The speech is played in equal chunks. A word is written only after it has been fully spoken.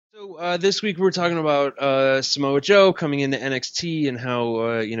So this week we're talking about Samoa Joe coming into NXT and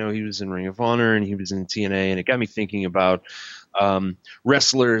how he was in Ring of Honor and he was in TNA, and it got me thinking about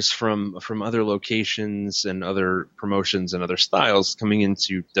wrestlers from other locations and other promotions and other styles coming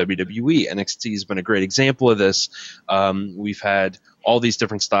into WWE. NXT has been a great example of this. We've had all these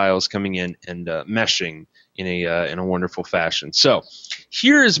different styles coming in and meshing in a wonderful fashion. So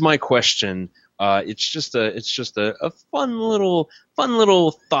here is my question. It's just a fun little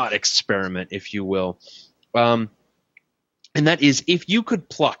thought experiment, if you will, and that is, if you could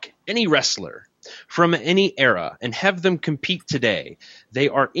pluck any wrestler from any era and have them compete today, they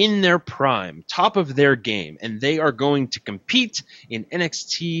are in their prime, top of their game, and they are going to compete in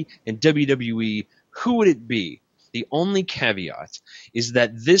NXT and WWE. Who would it be? The only caveat is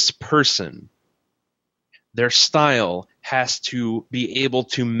that this person, their style has to be able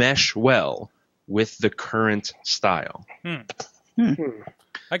to mesh well with the current style. I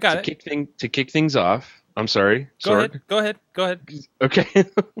got it. To kick things off, I'm sorry. Go ahead. Okay.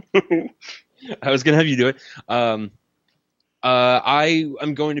 I was going to have you do it. I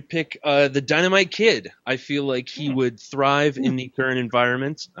am going to pick the Dynamite Kid. I feel like he would thrive in the current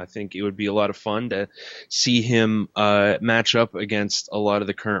environment. I think it would be a lot of fun to see him match up against a lot of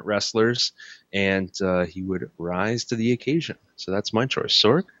the current wrestlers, and he would rise to the occasion. So that's my choice.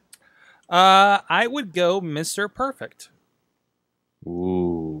 Sorg? I would go Mr. Perfect.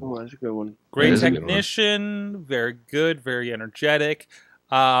 Ooh. Oh, that's a good one. Great technician, very good, very energetic,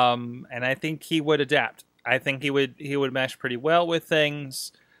 and I think he would adapt. I think he would mesh pretty well with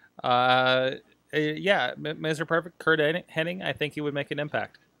things. Yeah, Mr. Perfect, Kurt Hennig, I think he would make an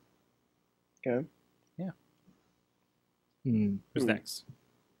impact. Okay. Yeah. Who's next?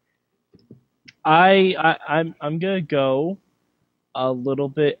 I'm gonna go a little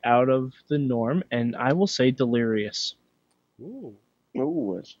bit out of the norm, and I will say Delirious. Ooh,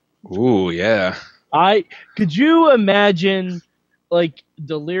 yeah. Could you imagine like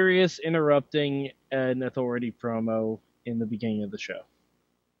Delirious interrupting an Authority promo in the beginning of the show?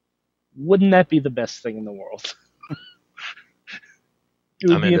 Wouldn't that be the best thing in the world?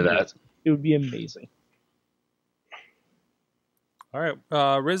 I'm into that. It would be amazing. All right,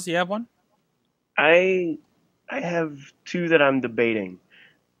 Riz, you have one? I have two that I'm debating,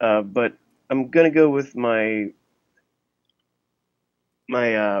 but I'm gonna go with my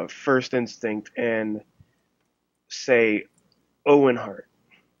first instinct and say Owen Hart.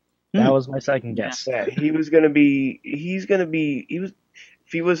 That was my second guess. Yeah, if he was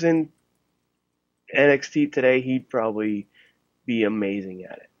in NXT today, he'd probably be amazing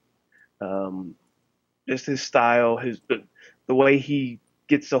at it. Just his style, the way he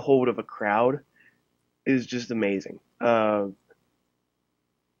gets a hold of a crowd is just amazing. And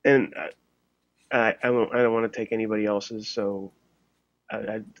I don't want to take anybody else's, so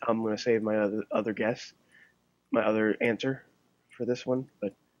I'm going to save my other guess, my other answer for this one.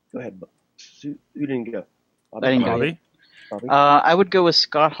 But go ahead, who didn't go? I didn't go. Bobby? I would go with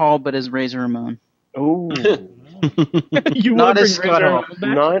Scott Hall, but as Razor Ramon. Oh, You Not would as bring Scott Razor Hall.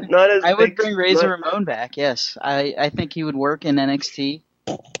 Ramon back? not as I would big- bring Razor not- Ramon back. Yes, I think he would work in NXT.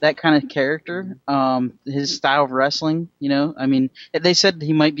 That kind of character, his style of wrestling. I mean, they said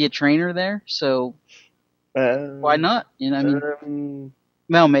he might be a trainer there, so why not? I mean,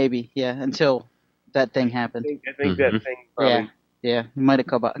 well, maybe, yeah, until that thing happened. I think that thing probably. Yeah, he might have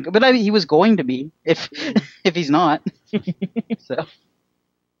come out, but I mean, he was going to be if he's not. So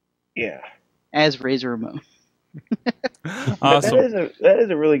Yeah. as Razor Ramon. Awesome. That is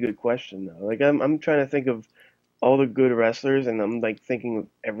a really good question though. Like I'm trying to think of all the good wrestlers, and I'm like thinking of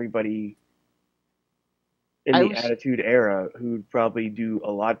everybody in the Attitude Era who'd probably do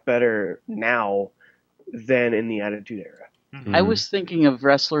a lot better now than in the Attitude Era. I was thinking of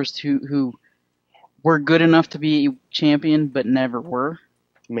wrestlers who were good enough to be champion but never were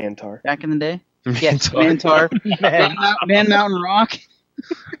Mantar. back in the day. Yes, Mantar, Man Mountain Rock.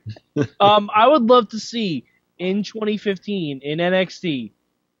 I would love to see in 2015 in NXT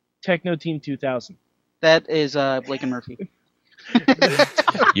Techno Team 2000. That is Blake and Murphy.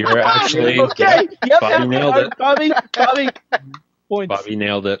 You're actually Okay. Yep. Bobby nailed it. Bobby. Points. Bobby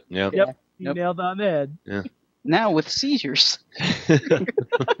nailed it. Yeah. Yep. You Yep. nailed on the head. Now with seizures.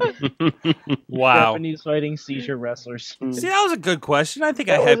 Wow. Japanese fighting seizure wrestlers. See, that was a good question. I think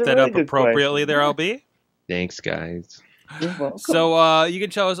That I was hyped a that really up good appropriately question. there, LB. Thanks, guys. So you can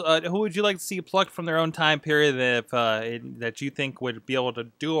tell us who would you like to see plucked from their own time period that you think would be able to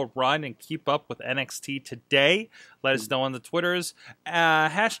do a run and keep up with NXT today. Let us know on the Twitters.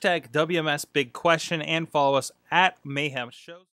 Hashtag WMS Big Question, and follow us at Mayhem Shows.